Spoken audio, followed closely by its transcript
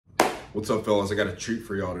What's up, fellas? I got a treat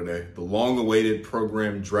for y'all today. The long-awaited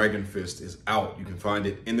program Dragon Fist is out. You can find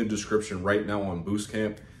it in the description right now on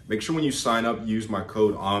Boostcamp. Make sure when you sign up, use my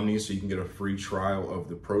code OMNI so you can get a free trial of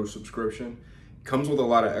the Pro subscription. It comes with a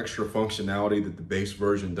lot of extra functionality that the base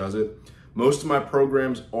version doesn't. Most of my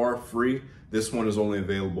programs are free. This one is only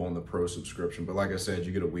available on the Pro subscription, but like I said,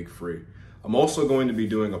 you get a week free. I'm also going to be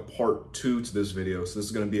doing a part 2 to this video, so this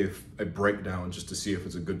is going to be a breakdown just to see if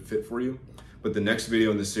it's a good fit for you. But the next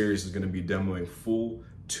video in the series is going to be demoing full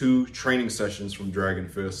 2 training sessions from Dragon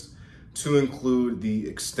Fist to include the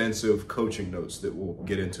extensive coaching notes that we'll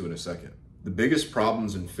get into in a second. The biggest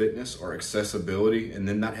problems in fitness are accessibility and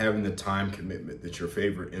then not having the time commitment that your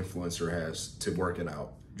favorite influencer has to working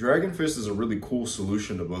out. Dragon Fist is a really cool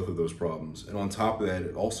solution to both of those problems. And on top of that,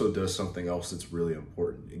 it also does something else that's really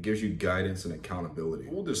important. It gives you guidance and accountability.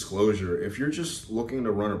 Full disclosure, if you're just looking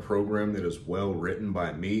to run a program that is well written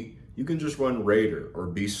by me, you can just run Raider or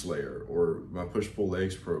Beast Slayer or my Push-Pull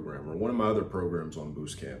Legs program or one of my other programs on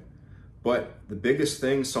Boostcamp. But the biggest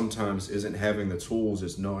thing sometimes isn't having the tools,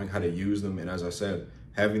 it's knowing how to use them. And as I said,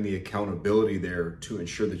 having the accountability there to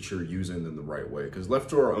ensure that you're using them the right way. Because left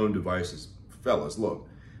to our own devices, fellas, look,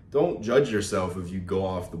 don't judge yourself if you go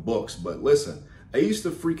off the books. But listen, I used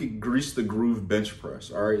to freaking grease the groove bench press,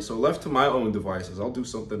 all right? So left to my own devices, I'll do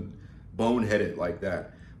something boneheaded like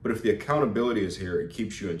that. But if the accountability is here, it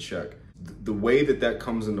keeps you in check. The way that that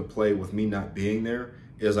comes into play with me not being there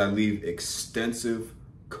is I leave extensive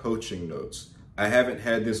coaching notes. I haven't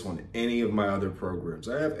had this on any of my other programs.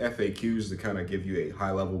 I have FAQs to kind of give you a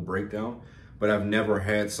high-level breakdown, but I've never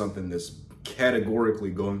had something that's categorically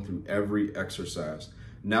going through every exercise.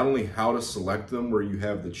 Not only how to select them where you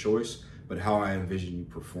have the choice, but how I envision you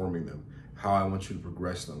performing them, how I want you to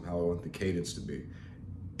progress them, how I want the cadence to be.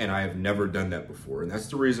 And I have never done that before. And that's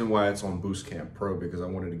the reason why it's on Boostcamp Pro, because I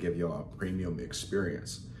wanted to give y'all a premium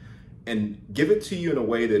experience and give it to you in a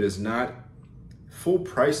way that is not full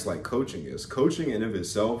price like coaching is. Coaching in of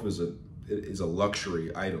itself is a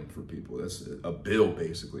luxury item for people. That's a bill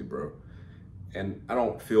basically, bro. And I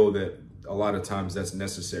don't feel that a lot of times that's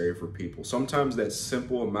necessary for people. Sometimes that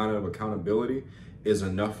simple amount of accountability is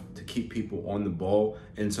enough to keep people on the ball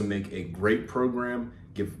and to make a great program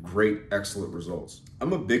give great, excellent results.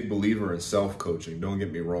 I'm a big believer in self-coaching, don't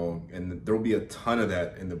get me wrong, and there'll be a ton of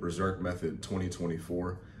that in the BERSERK method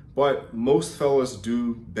 2024, but most fellas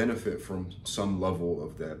do benefit from some level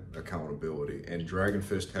of that accountability, and Dragon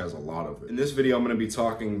Fist has a lot of it. In this video, I'm gonna be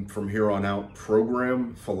talking from here on out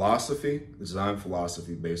program philosophy, design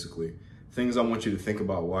philosophy basically, things I want you to think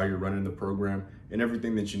about while you're running the program, and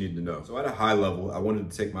everything that you need to know. So at a high level, I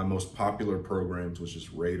wanted to take my most popular programs, which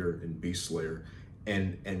is Raider and Beast Slayer,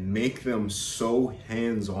 and make them so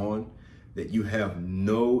hands-on that you have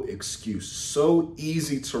no excuse. So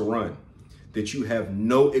easy to run that you have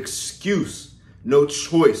no excuse, no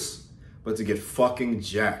choice, but to get fucking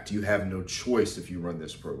jacked. You have no choice if you run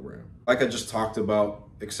this program. Like I just talked about,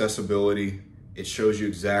 accessibility, it shows you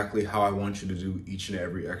exactly how I want you to do each and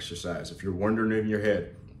every exercise. If you're wondering in your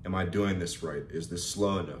head, am I doing this right? Is this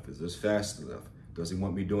slow enough? Is this fast enough? Does he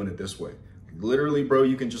want me doing it this way? Literally, bro,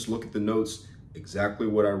 you can just look at the notes. Exactly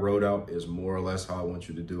what I wrote out is more or less how I want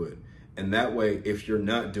you to do it. And that way, if you're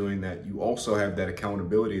not doing that, you also have that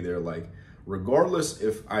accountability there. Like, regardless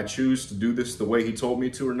if I choose to do this the way he told me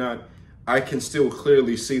to or not, I can still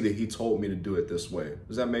clearly see that he told me to do it this way.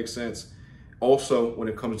 Does that make sense? Also, when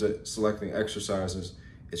it comes to selecting exercises,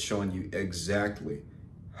 it's showing you exactly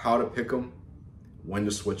how to pick them, when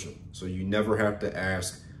to switch them. So you never have to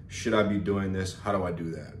ask, should I be doing this? How do I do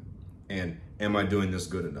that? And am I doing this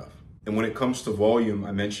good enough? And when it comes to volume,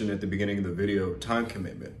 I mentioned at the beginning of the video, time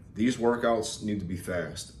commitment. These workouts need to be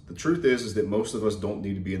fast. The truth is that most of us don't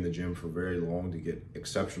need to be in the gym for very long to get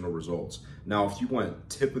exceptional results. Now, if you want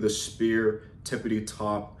tip of the spear, tippity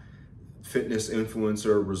top, fitness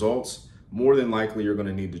influencer results, more than likely you're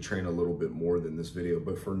gonna need to train a little bit more than this video.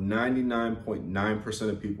 But for 99.9%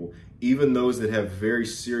 of people, even those that have very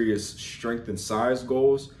serious strength and size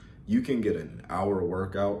goals, you can get an hour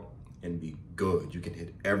workout and be good. You can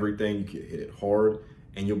hit everything, you can hit it hard,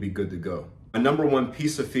 and you'll be good to go. My number one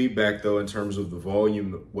piece of feedback though, in terms of the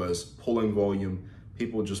volume, was pulling volume.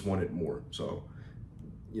 People just wanted more. So,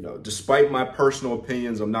 you know, despite my personal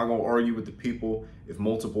opinions, I'm not gonna argue with the people. If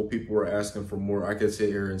multiple people are asking for more, I could sit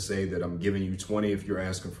here and say that I'm giving you 20. If you're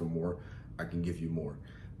asking for more, I can give you more.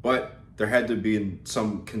 But there had to be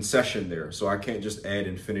some concession there. So I can't just add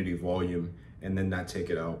infinity volume and then not take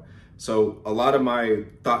it out. So a lot of my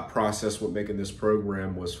thought process with making this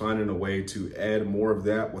program was finding a way to add more of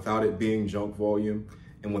that without it being junk volume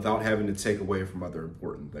and without having to take away from other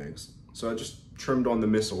important things. So I just trimmed on the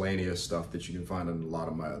miscellaneous stuff that you can find in a lot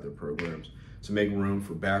of my other programs to make room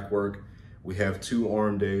for back work. We have 2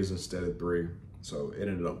 arm days instead of 3, so it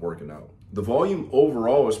ended up working out. The volume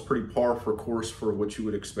overall is pretty par for course for what you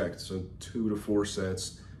would expect. So 2 to 4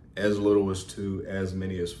 sets, as little as 2, as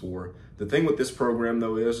many as 4. The thing with this program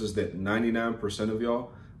though is that 99% of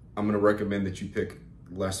y'all, I'm gonna recommend that you pick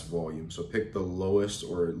less volume. So pick the lowest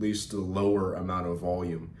or at least the lower amount of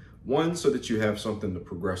volume. 1, so that you have something to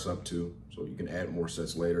progress up to, so you can add more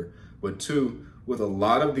sets later. But 2, with a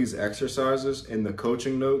lot of these exercises in the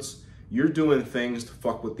coaching notes, you're doing things to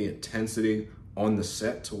fuck with the intensity on the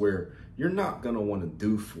set to where you're not gonna wanna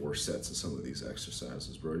do 4 sets of some of these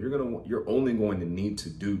exercises, bro. You're only going to need to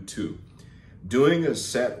do 2. Doing a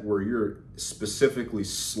set where you're specifically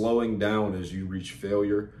slowing down as you reach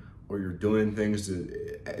failure, or you're doing things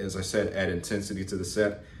to, as I said, add intensity to the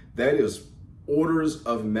set, that is orders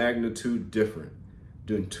of magnitude different.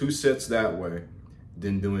 Doing 2 sets that way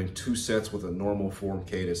than doing 2 sets with a normal form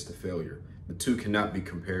cadence to failure. The 2 cannot be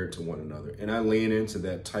compared to one another. And I lean into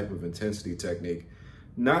that type of intensity technique,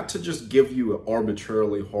 not to just give you an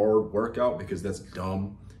arbitrarily hard workout, because that's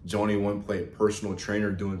dumb. Johnny One Plate personal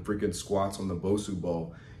trainer doing freaking squats on the Bosu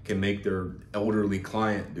ball can make their elderly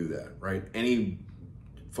client do that, right? Any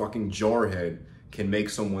fucking jarhead can make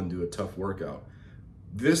someone do a tough workout.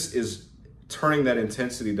 This is turning that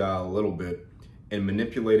intensity dial a little bit and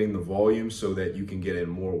manipulating the volume so that you can get in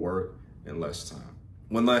more work in less time.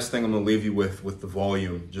 One last thing I'm gonna leave you with the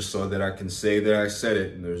volume, just so that I can say that I said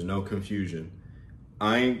it and there's no confusion.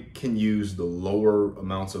 I can use the lower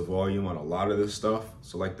amounts of volume on a lot of this stuff.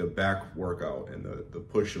 So like the back workout and the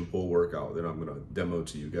push and pull workout that I'm gonna demo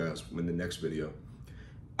to you guys in the next video.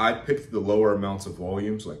 I picked the lower amounts of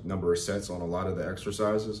volumes, like number of sets on a lot of the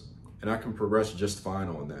exercises, and I can progress just fine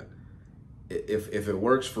on that. If it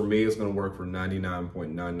works for me, it's gonna work for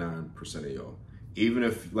 99.99% of y'all. Even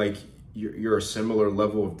if like you're a similar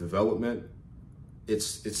level of development,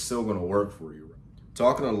 it's still gonna work for you.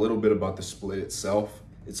 Talking a little bit about the split itself,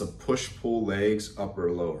 it's a push-pull legs,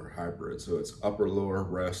 upper-lower hybrid. So it's upper-lower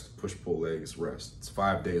rest, push-pull legs, rest. It's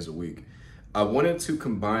 5 days a week. I wanted to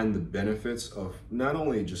combine the benefits of not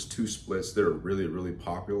only just 2 splits that are really, really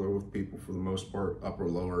popular with people for the most part.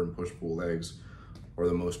 Upper-lower and push-pull legs are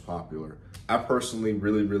the most popular. I personally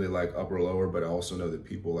really, really like upper-lower, but I also know that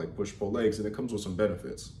people like push-pull legs, and it comes with some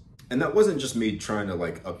benefits. And that wasn't just me trying to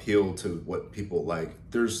like appeal to what people like.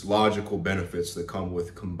 There's logical benefits that come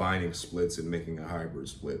with combining splits and making a hybrid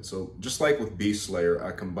split. So just like with Beast Slayer,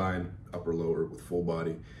 I combine upper-lower with full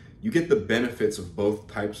body. You get the benefits of both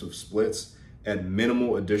types of splits at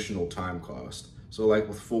minimal additional time cost. So like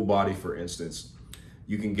with full body, for instance,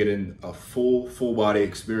 you can get in a full body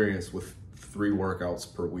experience with 3 workouts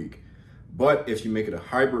per week. But if you make it a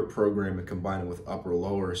hybrid program and combine it with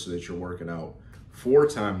upper-lower so that you're working out 4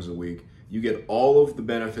 times a week, you get all of the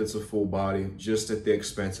benefits of full body just at the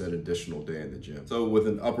expense of an additional day in the gym. So with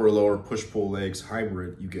an upper-lower push-pull legs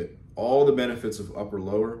hybrid, you get all the benefits of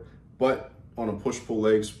upper-lower, but on a push-pull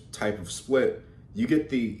legs type of split, you get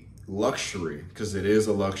the luxury, because it is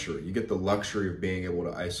a luxury, you get the luxury of being able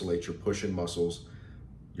to isolate your pushing muscles,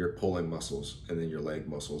 your pulling muscles, and then your leg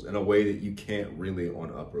muscles in a way that you can't really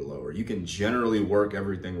on upper-lower. You can generally work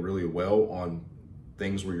everything really well on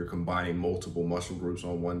things where you're combining multiple muscle groups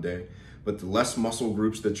on one day, but the less muscle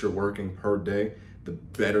groups that you're working per day, the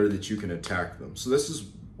better that you can attack them. So this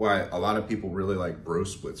is why a lot of people really like bro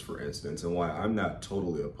splits, for instance, and why I'm not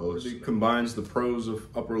totally opposed. It combines the pros of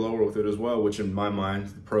upper-lower with it as well, which in my mind,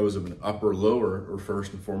 the pros of an upper-lower are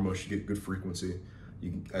first and foremost, you get good frequency. You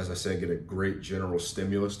can, as I said, get a great general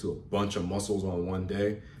stimulus to a bunch of muscles on one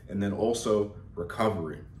day, and then also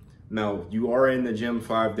recovery. Now, you are in the gym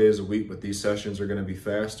 5 days a week, but these sessions are gonna be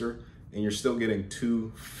faster, and you're still getting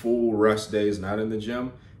 2 full rest days not in the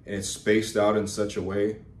gym, and it's spaced out in such a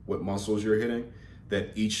way what muscles you're hitting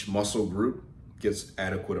that each muscle group gets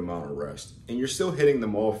adequate amount of rest. And you're still hitting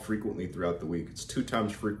them all frequently throughout the week. It's 2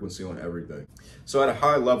 times frequency on everything. So at a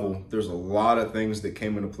high level, there's a lot of things that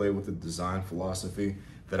came into play with the design philosophy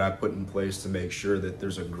that I put in place to make sure that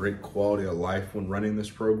there's a great quality of life when running this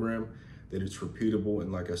program, that it's repeatable,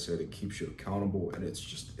 and like I said, it keeps you accountable, and it's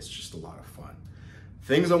just a lot of fun.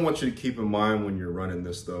 Things I want you to keep in mind when you're running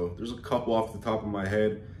this though, there's a couple off the top of my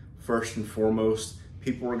head. First and foremost,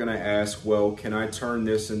 people are gonna ask, well, can I turn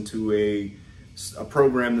this into a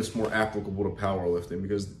program that's more applicable to powerlifting?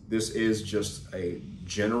 Because this is just a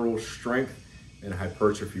general strength and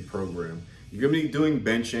hypertrophy program. You're gonna be doing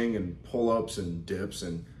benching and pull-ups and dips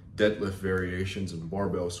and deadlift variations and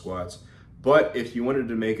barbell squats. But if you wanted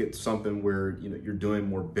to make it something where you're doing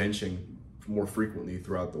more benching more frequently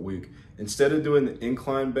throughout the week, instead of doing the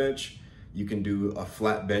incline bench, You can do a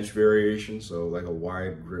flat bench variation, so like a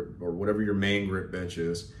wide grip or whatever your main grip bench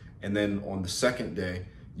is. And then on the second day,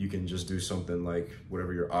 you can just do something like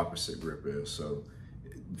whatever your opposite grip is. So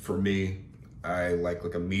for me, I like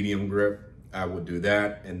a medium grip. I would do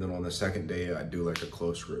that. And then on the second day, I do like a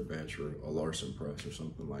close grip bench or a Larson press or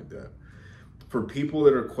something like that. For people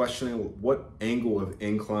that are questioning what angle of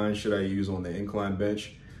incline should I use on the incline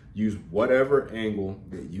bench, use whatever angle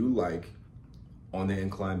that you like on the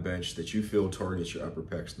incline bench that you feel targets your upper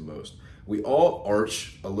pecs the most. We all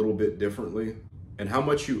arch a little bit differently, and how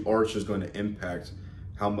much you arch is going to impact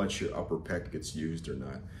how much your upper pec gets used or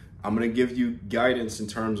not. I'm going to give you guidance in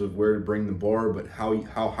terms of where to bring the bar, but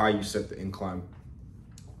how high you set the incline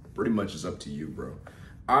pretty much is up to you, bro.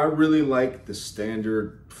 I really like the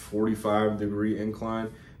standard 45-degree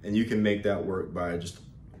incline, and you can make that work by just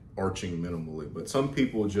arching minimally. But some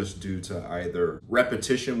people just due to either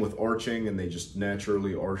repetition with arching and they just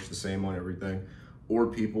naturally arch the same on everything, or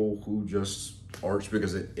people who just arch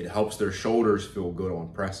because it helps their shoulders feel good on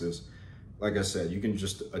presses. Like I said, you can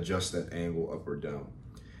just adjust that angle up or down.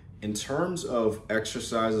 In terms of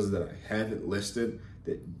exercises that I haven't listed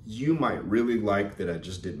that you might really like that I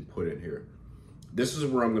just didn't put in here, this is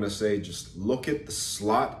where I'm gonna say, just look at the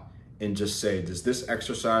slot and just say, does this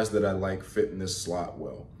exercise that I like fit in this slot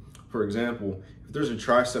well? For example, if there's a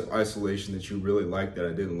tricep isolation that you really like that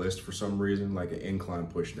I didn't list for some reason, like an incline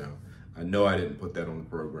push down, I know I didn't put that on the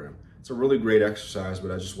program. It's a really great exercise,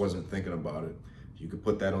 but I just wasn't thinking about it. You could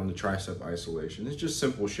put that on the tricep isolation. It's just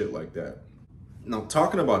simple shit like that. Now,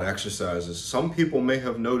 talking about exercises, some people may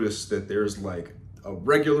have noticed that there's like a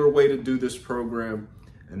regular way to do this program,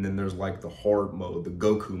 and then there's like the hard mode, the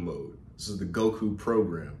Goku mode. This is the Goku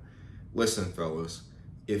program. Listen, fellas,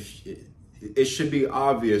 it should be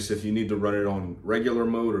obvious if you need to run it on regular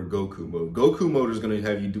mode or Goku mode. Goku mode is gonna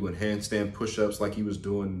have you doing handstand push-ups like he was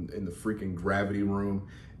doing in the freaking gravity room.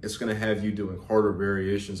 It's gonna have you doing harder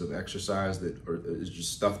variations of exercise that is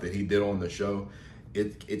just stuff that he did on the show.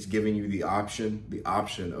 It's giving you the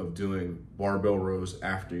option of doing barbell rows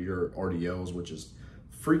after your RDLs, which is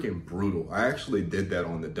freaking brutal. I actually did that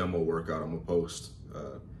on the demo workout I'm gonna post,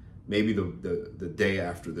 maybe the day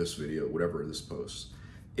after this video, whatever this posts.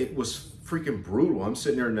 It was freaking brutal. I'm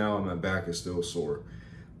sitting here now and my back is still sore.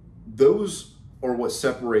 Those are what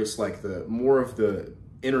separates like the more of the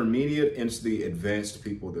intermediate into the advanced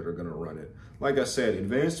people that are gonna run it. Like I said,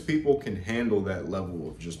 advanced people can handle that level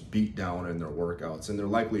of just beat down in their workouts, and they're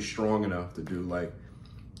likely strong enough to do like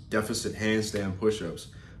deficit handstand push-ups.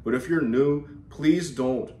 But if you're new, please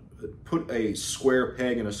don't put a square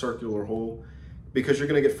peg in a circular hole, because you're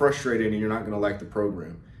gonna get frustrated and you're not gonna like the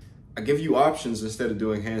program. I give you options. Instead of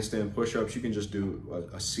doing handstand push-ups, you can just do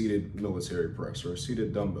a seated military press or a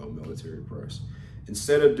seated dumbbell military press.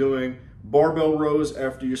 Instead of doing barbell rows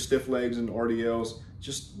after your stiff legs and RDLs,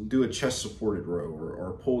 just do a chest supported row or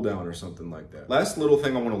a pull down or something like that. Last little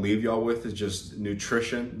thing I want to leave y'all with is just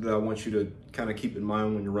nutrition that I want you to kind of keep in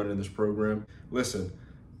mind when you're running this program. Listen,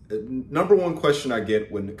 number one question I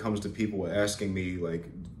get when it comes to people asking me like,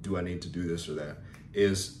 do I need to do this or that,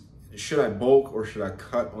 is should I bulk or should I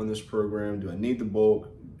cut on this program? Do I need the bulk?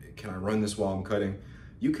 Can I run this while I'm cutting?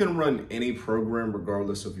 You can run any program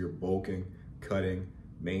regardless of your bulking, cutting,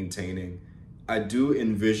 maintaining. I do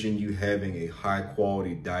envision you having a high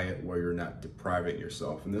quality diet where you're not depriving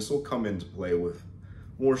yourself. And this will come into play with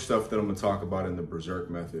more stuff that I'm gonna talk about in the BERSERK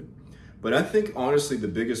method. But I think honestly, the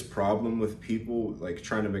biggest problem with people like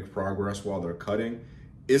trying to make progress while they're cutting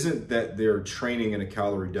isn't that they're training in a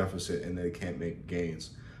calorie deficit and they can't make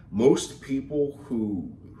gains. Most people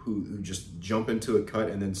who just jump into a cut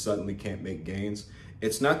and then suddenly can't make gains,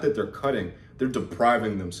 it's not that they're cutting, they're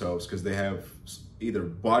depriving themselves because they have either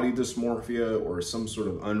body dysmorphia or some sort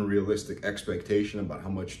of unrealistic expectation about how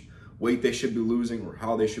much weight they should be losing or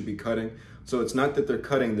how they should be cutting. So it's not that they're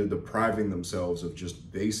cutting, they're depriving themselves of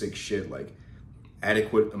just basic shit like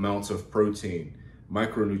adequate amounts of protein,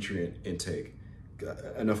 micronutrient intake,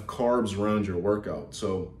 enough carbs around your workout.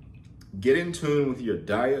 So get in tune with your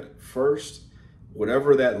diet first,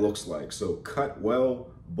 whatever that looks like. So cut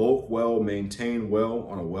well, bulk well, maintain well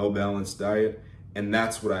on a well-balanced diet. And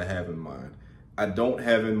that's what I have in mind. I don't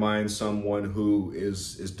have in mind someone who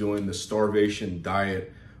is doing the starvation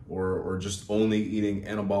diet or just only eating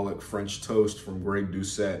anabolic French toast from Greg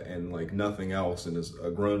Doucette and like nothing else and is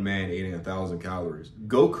a grown man eating 1,000 calories.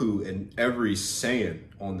 Goku and every Saiyan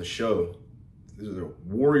on the show, they're a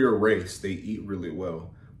warrior race, they eat really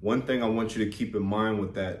well. One thing I want you to keep in mind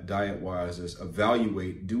with that diet-wise is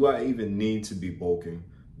evaluate, do I even need to be bulking?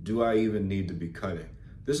 Do I even need to be cutting?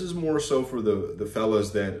 This is more so for the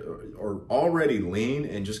fellas that are already lean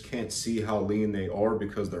and just can't see how lean they are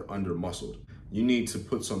because they're under muscled. You need to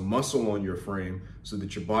put some muscle on your frame so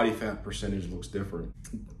that your body fat percentage looks different.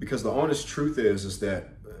 Because the honest truth is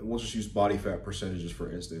that, we'll just use body fat percentages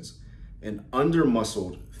for instance, an under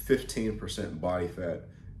muscled 15% body fat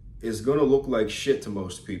is gonna look like shit to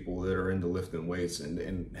most people that are into lifting weights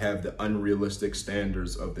and have the unrealistic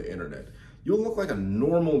standards of the internet. You'll look like a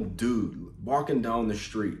normal dude walking down the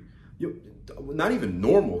street. Not even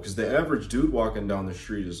normal, because the average dude walking down the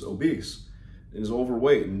street is obese, is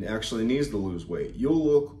overweight, and actually needs to lose weight. You'll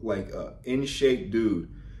look like a in-shape dude,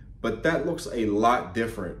 but that looks a lot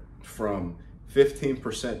different from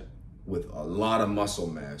 15% with a lot of muscle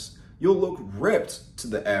mass. You'll look ripped to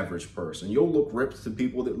the average person. You'll look ripped to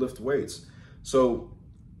people that lift weights. So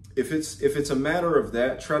if it's a matter of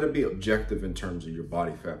that, try to be objective in terms of your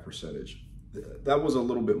body fat percentage. That was a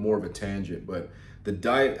little bit more of a tangent, but the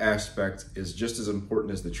diet aspect is just as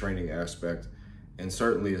important as the training aspect, and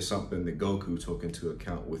certainly is something that Goku took into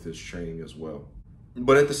account with his training as well.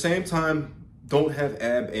 But at the same time, don't have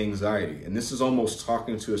ab anxiety. And this is almost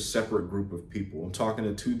talking to a separate group of people. I'm talking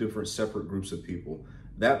to two different separate groups of people.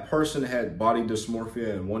 That person had body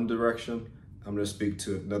dysmorphia in one direction. I'm gonna speak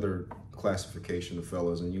to another classification of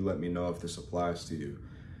fellas, and you let me know if this applies to you.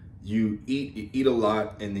 You eat a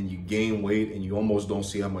lot, and then you gain weight, and you almost don't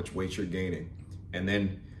see how much weight you're gaining. And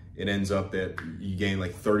then it ends up that you gain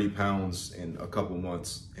like 30 pounds in a couple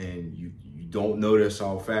months, and you don't notice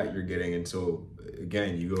how fat you're getting until,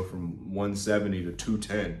 again, you go from 170 to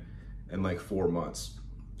 210 in like 4 months.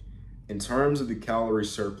 In terms of the calorie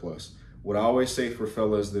surplus, what I always say for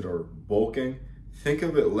fellas that are bulking, think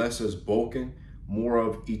of it less as bulking, more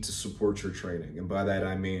of eat to support your training. And by that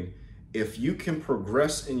I mean, if you can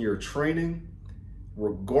progress in your training,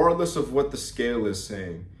 regardless of what the scale is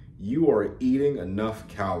saying, you are eating enough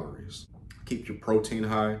calories. Keep your protein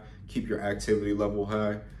high, keep your activity level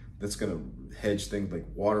high. That's gonna hedge things like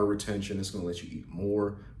water retention. It's gonna let you eat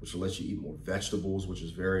more, which will let you eat more vegetables, which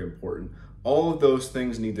is very important. All of those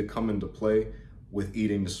things need to come into play with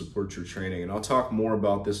eating to support your training. And I'll talk more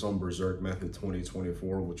about this on BERSERK Method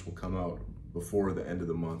 2024, which will come out before the end of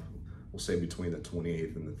the month. We'll say between the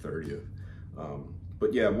 28th and the 30th.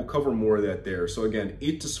 But yeah, we'll cover more of that there. So again,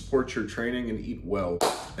 eat to support your training and eat well.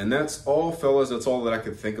 And that's all, fellas. That's all that I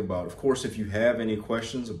could think about. Of course, if you have any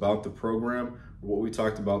questions about the program or what we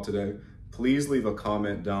talked about today, please leave a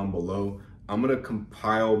comment down below. I'm gonna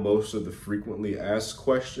compile most of the frequently asked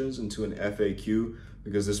questions into an FAQ,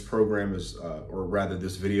 because this program is, or rather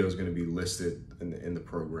this video is gonna be listed in the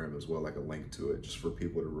program as well, like a link to it, just for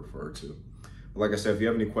people to refer to. But like I said, if you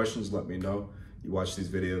have any questions, let me know. You watch these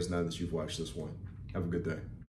videos now that you've watched this one. Have a good day.